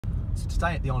So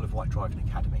today at the Isle of Wight Driving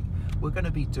Academy, we're going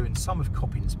to be doing some of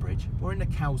Coppins Bridge. We're in the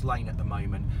Cowes Lane at the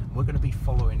moment, and we're going to be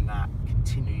following that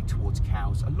continually towards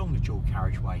Cowes along the dual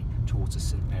carriageway towards the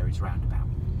St Mary's Roundabout.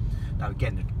 Now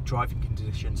again, the driving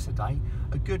conditions today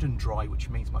are good and dry, which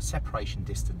means my separation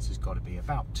distance has got to be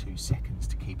about 2 seconds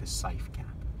to keep a safe gap.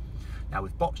 Now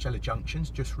with Boxyellow junctions,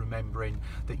 just remembering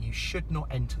that you should not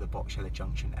enter the Boxyellow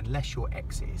junction unless your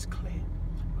exit is clear.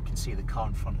 We can see the car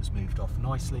in front has moved off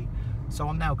nicely, so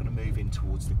I'm now going to move in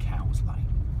towards the Cowes Lane.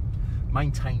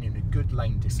 Maintaining a good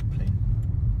lane discipline,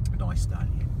 nice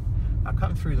early in. Now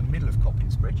coming through the middle of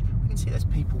Coppins Bridge, we can see there's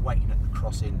people waiting at the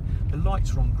crossing. The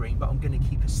lights are on green, but I'm going to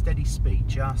keep a steady speed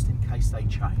just in case they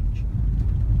change.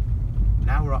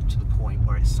 Now we're up to the point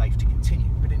where it's safe to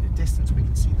continue, but in the distance we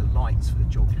can see the lights for the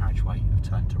dual carriageway have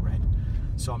turned to red.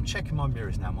 So I'm checking my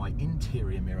mirrors now, my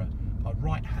interior mirror, my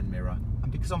right hand mirror,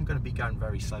 and because I'm going to be going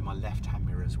very slow, my left hand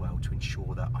mirror as well, to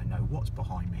ensure that I know what's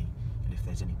behind me and if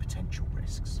there's any potential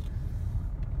risks.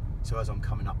 So as I'm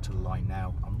coming up to the line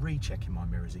now, I'm rechecking my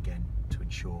mirrors again to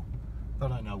ensure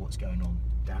that I know what's going on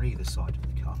down either side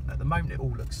of the car. At the moment it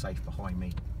all looks safe behind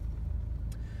me.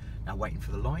 Now waiting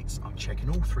for the lights, I'm checking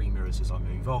all 3 mirrors as I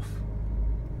move off,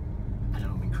 and then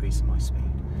I'm increasing my speed.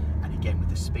 And again, with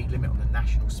the speed limit on the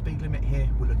national speed limit here,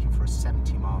 we're looking for a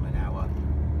 70-mile-an-hour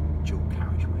dual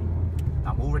carriageway.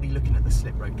 Now I'm already looking at the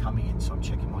slip road coming in, so I'm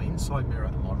checking my inside mirror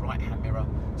and my right hand mirror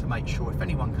to make sure if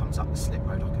anyone comes up the slip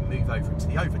road, I can move over into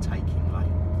the overtaking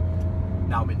lane.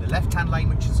 Now I'm in the left hand lane,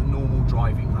 which is a normal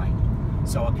driving lane,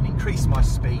 so I can increase my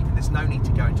speed and there's no need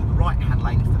to go into the right hand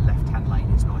lane if the left hand lane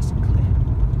is nice and clear.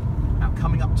 Now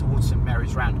coming up towards St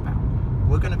Mary's Roundabout,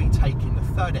 we're going to be taking the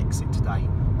 3rd exit today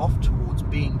off towards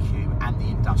B&Q and the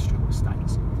industrial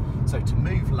estates. So to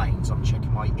move lanes, I'm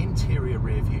checking my interior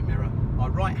rear view mirror, my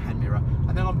right hand mirror,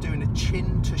 and then I'm doing a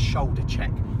chin to shoulder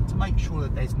check to make sure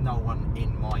that there's no one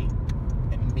in my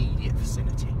immediate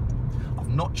vicinity. I've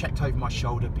not checked over my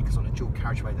shoulder because on a dual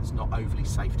carriageway that's not overly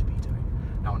safe to be doing.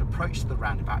 Now on approach to the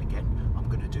roundabout again, I'm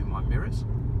going to do my mirrors.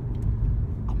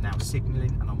 I'm now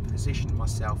signalling and I'm positioning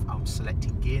myself. I'm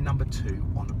selecting gear number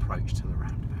 2 on approach to the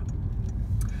roundabout.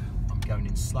 I'm going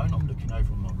in slow and I'm looking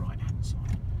over on my right hand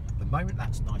side. At the moment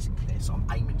that's nice and clear, so I'm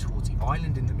aiming towards the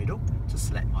island in the middle to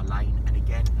select my lane, and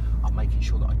again I'm making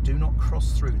sure that I do not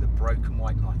cross through the broken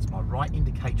white lines. My right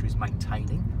indicator is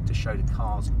maintaining to show the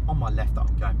cars on my left that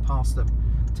I'm going past them.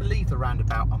 To leave the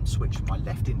roundabout, I'm switching my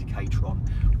left indicator on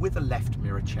with a left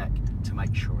mirror check to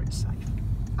make sure it's safe.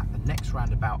 At the next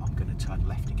roundabout I'm going to turn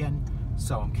left again,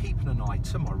 so I'm keeping an eye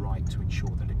to my right to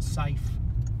ensure that it's safe,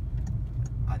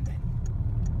 and then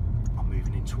I'm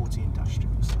moving in towards the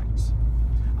industrial estates.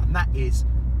 And that is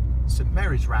St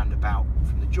Mary's Roundabout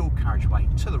from the dual carriageway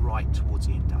to the right towards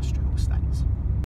the industrial estates.